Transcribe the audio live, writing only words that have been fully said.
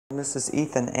This is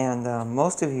Ethan, and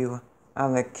most of you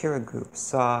on the Keurig group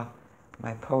saw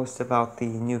my post about the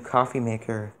new coffee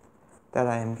maker that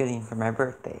I am getting for my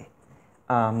birthday,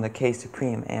 the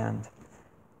K-Supreme, and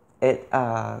we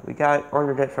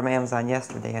ordered it from Amazon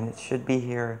yesterday, and it should be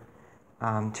here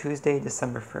Tuesday,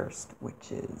 December 1st, which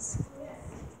is,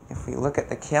 if we look at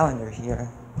the calendar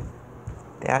here,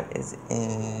 that is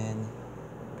in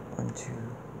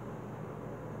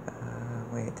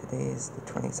today is the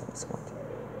 27th, so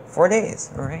 4 days.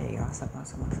 Alrighty, awesome.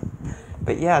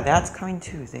 But yeah, that's coming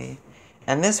Tuesday.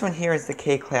 And this one here is the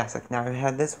K-Classic. Now, I've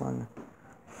had this one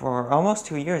for almost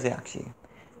 2 years, actually.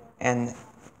 And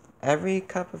every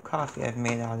cup of coffee I've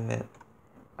made out of it,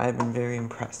 I've been very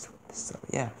impressed with. So,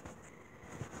 yeah.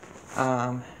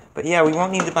 But yeah, we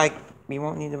won't need to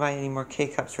buy any more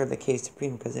K-Cups for the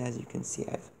K-Supreme, because as you can see,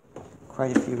 I have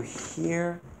quite a few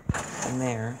here and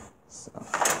there. So,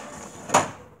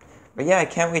 but yeah, I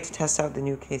can't wait to test out the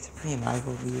new K-Supreme. I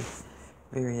will be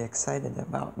very excited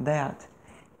about that.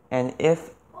 And if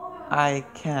I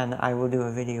can, I will do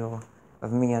a video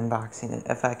of me unboxing it,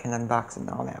 if I can unbox it and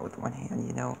all that with one hand,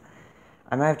 you know.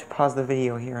 I might have to pause the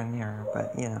video here and there,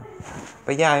 but, you know.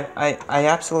 But yeah, I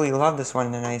absolutely love this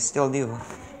one, and I still do.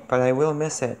 But I will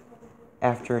miss it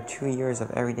after 2 years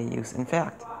of everyday use. In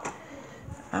fact,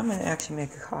 I'm going to actually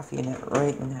make a coffee in it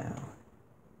right now,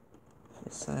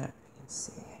 just so that you can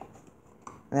see.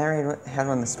 And I already had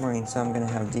one this morning, so I'm going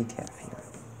to have decaf here.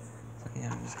 So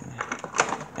yeah, I'm just going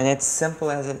to... And it's simple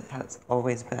as it has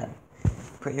always been.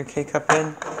 Put your K-Cup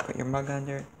in, put your mug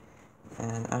under,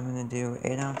 and I'm going to do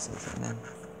 8 ounces, and then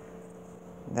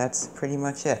that's pretty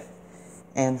much it.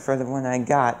 And for the one I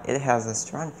got, it has a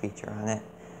strong feature on it,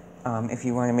 if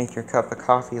you want to make your cup of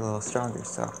coffee a little stronger.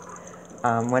 So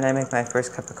when I make my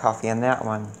first cup of coffee on that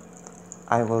one,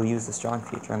 I will use the strong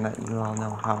feature and let you all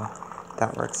know how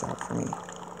that works out for me.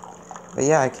 But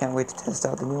yeah, I can't wait to test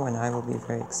out the new one. I will be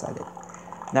very excited.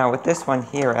 Now with this one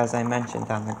here, as I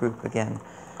mentioned on the group again,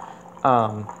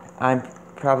 I'm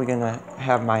probably going to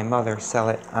have my mother sell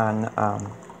it on,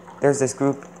 there's this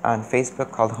group on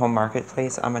Facebook called Home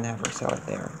Marketplace. I'm going to have her sell it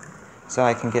there so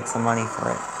I can get some money for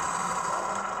it.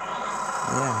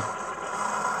 Yeah.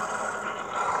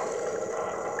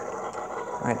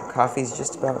 Alright, the coffee's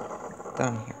just about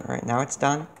done here. Alright, now it's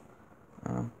done.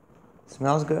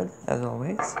 Smells good, as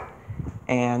always.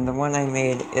 And the one I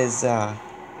made is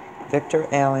Victor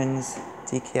Allen's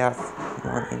Decaf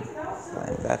Morning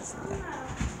Blend. That's it.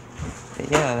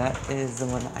 But yeah, that is the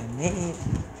one I made.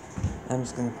 I'm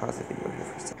just going to pause the video here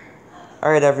for a second.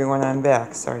 Alright everyone, I'm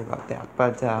back. Sorry about that.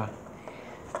 But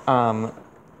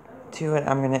to it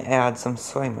I'm going to add some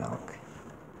soy milk,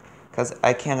 because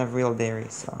I can't have real dairy,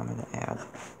 so I'm going to add...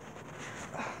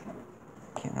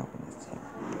 Can't open this here.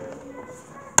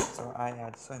 So I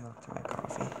add soy milk to my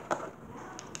coffee.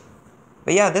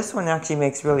 But yeah, this one actually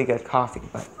makes really good coffee,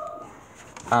 but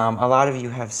a lot of you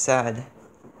have said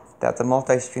that the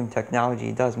multi-stream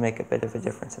technology does make a bit of a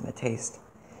difference in the taste.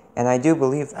 And I do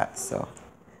believe that, so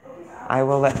I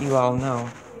will let you all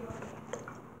know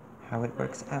how it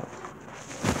works out.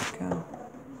 There we go.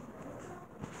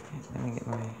 Let me get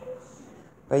my...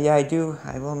 But yeah,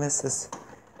 I will miss this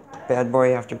bad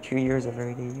boy after 2 years of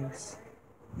everyday use,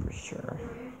 for sure.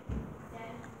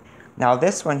 Now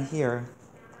this one here,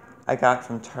 I got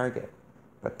from Target,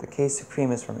 but the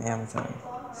K-Supreme is from Amazon,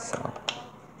 so.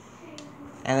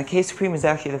 And the K-Supreme is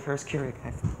actually the first Keurig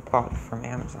I've bought from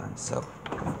Amazon, so,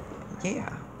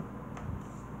 yeah.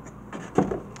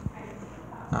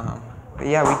 But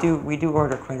yeah, we do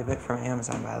order quite a bit from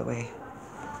Amazon, by the way,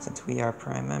 since we are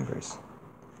Prime members.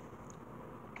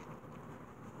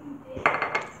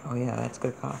 Oh yeah, that's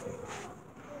good coffee.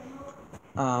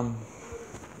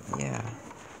 Yeah.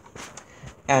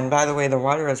 And by the way, the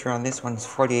water measure on this one is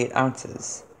 48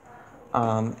 ounces.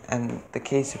 And the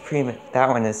K-Supreme, that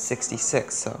one is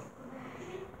 66, so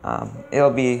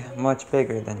it'll be much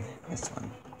bigger than this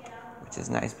one, which is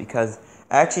nice, because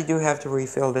I actually do have to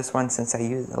refill this one since I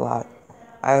use it a lot.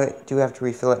 I do have to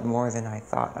refill it more than I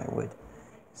thought I would.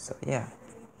 So yeah.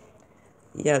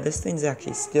 Yeah, this thing's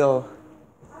actually still...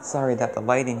 Sorry that the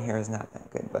lighting here is not that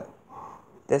good, but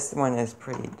this one is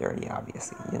pretty dirty,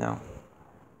 obviously, you know,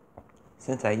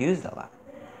 since I used a lot.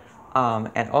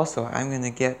 And also, I'm going to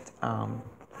get,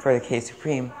 for the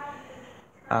K-Supreme,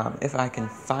 if I can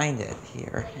find it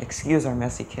here, excuse our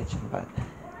messy kitchen, but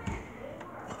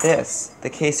the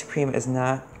K-Supreme is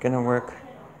not going to work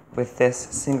with this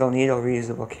single needle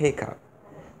reusable K-Cup.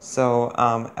 So,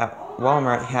 at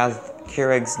Walmart has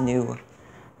Keurig's new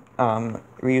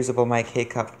reusable My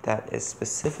K-Cup that is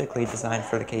specifically designed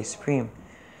for the K-Supreme.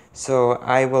 So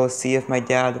I will see if my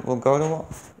dad will go to,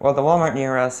 well, the Walmart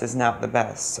near us is not the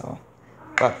best, so,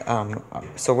 but,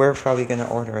 so we're probably going to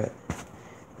order it.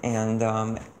 And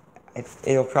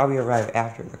it'll probably arrive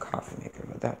after the coffee maker,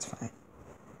 but that's fine.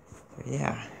 So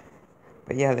yeah.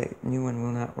 But yeah, the new one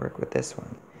will not work with this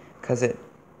one, because it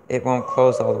won't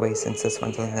close all the way since this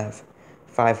one doesn't have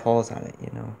 5 holes on it, you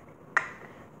know.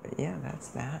 But yeah, that's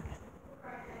that.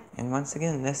 And once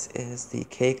again, this is the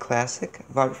K-Classic.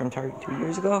 I bought it from Target 2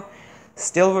 years ago.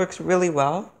 Still works really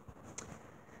well.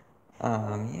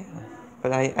 Yeah.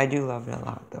 But I do love it a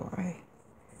lot, though.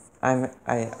 I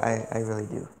really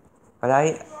do. But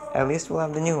I at least will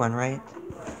have the new one, right?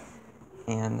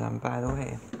 And by the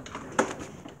way,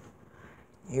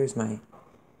 here's my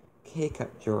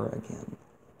K-Cup drawer again.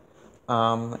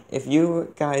 If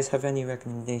you guys have any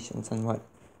recommendations on what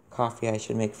coffee I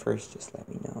should make first, just let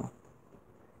me know.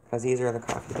 Because these are the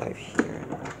coffees I have here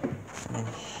and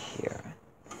here.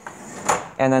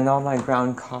 And then all my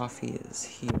ground coffee is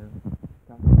here.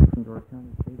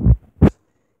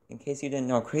 In case you didn't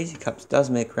know, Crazy Cups does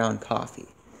make ground coffee.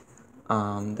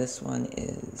 This one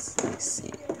is, let me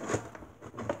see.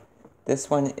 This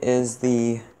one is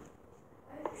the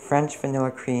French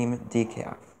vanilla cream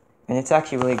decaf. And it's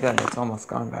actually really good. It's almost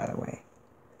gone, by the way.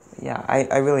 But yeah,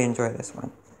 I really enjoy this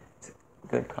one. It's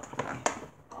good coffee.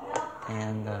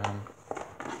 And,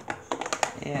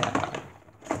 yeah.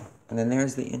 And then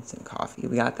there's the instant coffee.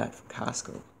 We got that from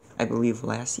Costco, I believe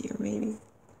last year, maybe.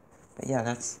 But yeah,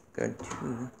 that's good,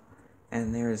 too.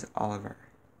 And there's all of our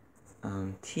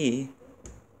tea.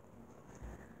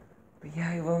 But yeah,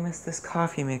 I will miss this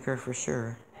coffee maker for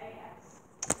sure.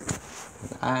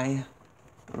 I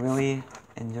really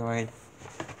enjoyed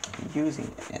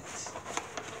using it.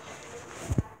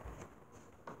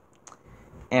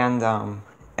 And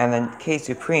then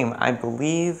K-Supreme, I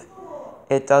believe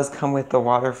it does come with the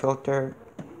water filter,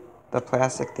 the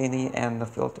plastic thingy, and the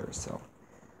filter, so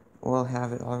we'll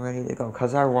have it all ready to go,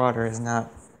 because our water is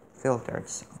not filtered,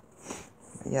 so.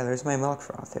 But yeah, there's my milk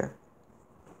froth there.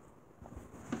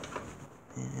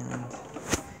 And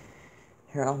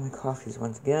here are all my coffees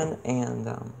once again, and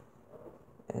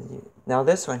now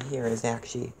this one here is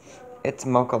actually, it's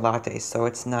mocha latte, so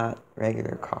it's not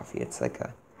regular coffee, it's like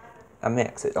a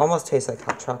mix. It almost tastes like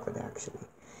hot chocolate, actually.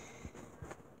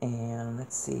 And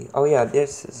let's see, oh yeah,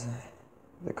 this is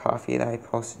the coffee that I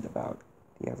posted about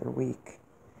the other week.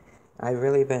 I've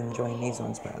really been enjoying these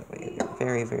ones, by the way. They're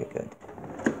very, very good.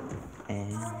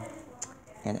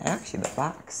 And actually, the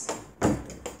box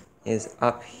is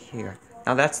up here.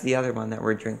 Now, that's the other one that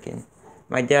we're drinking.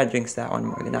 My dad drinks that one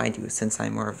more than I do, since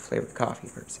I'm more of a flavored coffee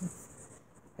person.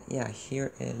 But yeah,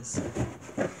 here is...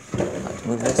 Let's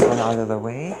move this one out of the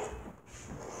way.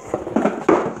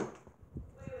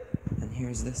 And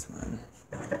here's this one.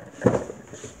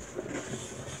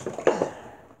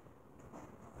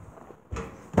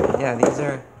 Yeah, these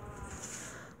are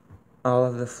all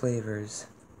of the flavors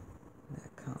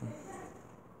that come.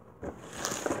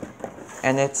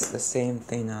 And it's the same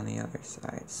thing on the other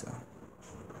side, so.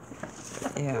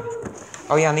 Yeah.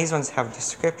 Oh yeah, and these ones have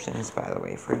descriptions, by the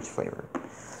way, for each flavor.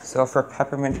 So for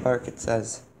peppermint bark, it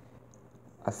says,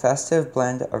 a festive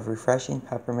blend of refreshing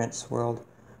peppermint swirled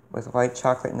with white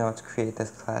chocolate notes create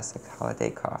this classic holiday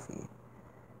coffee.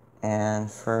 And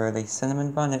for the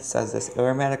cinnamon bun, it says this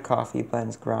aromatic coffee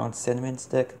blends ground cinnamon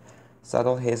stick,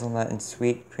 subtle hazelnut, and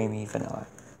sweet, creamy vanilla.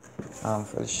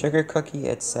 For the sugar cookie,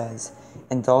 it says,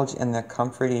 indulge in the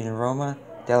comforting aroma,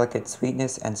 delicate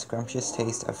sweetness, and scrumptious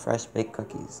taste of fresh baked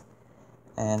cookies.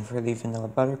 And for the vanilla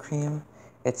buttercream,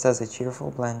 it says a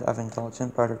cheerful blend of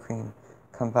indulgent buttercream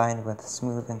combined with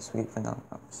smooth and sweet vanilla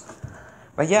notes.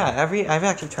 But yeah, I've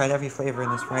actually tried every flavor in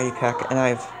this variety pack, and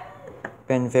I've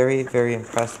been very, very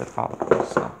impressed with all of them,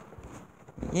 so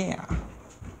yeah.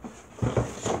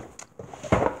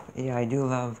 Yeah, I do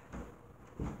love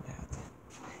that.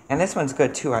 And this one's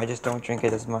good too, I just don't drink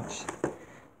it as much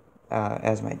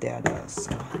as my dad does,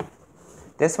 so.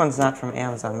 This one's not from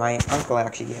Amazon. My uncle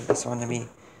actually gave this one to me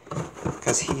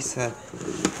because he said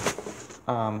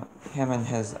him and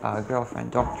his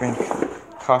girlfriend don't drink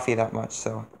coffee that much,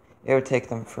 so it would take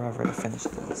them forever to finish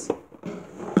this.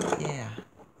 Yeah.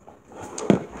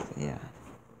 Yeah.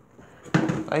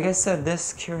 Like I said,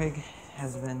 this Keurig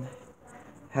has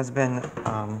been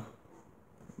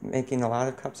making a lot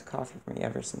of cups of coffee for me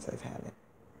ever since I've had it.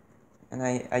 And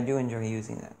I do enjoy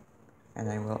using it. And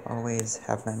I will always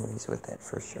have memories with it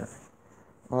for sure.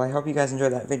 Well, I hope you guys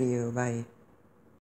enjoyed that video. Bye.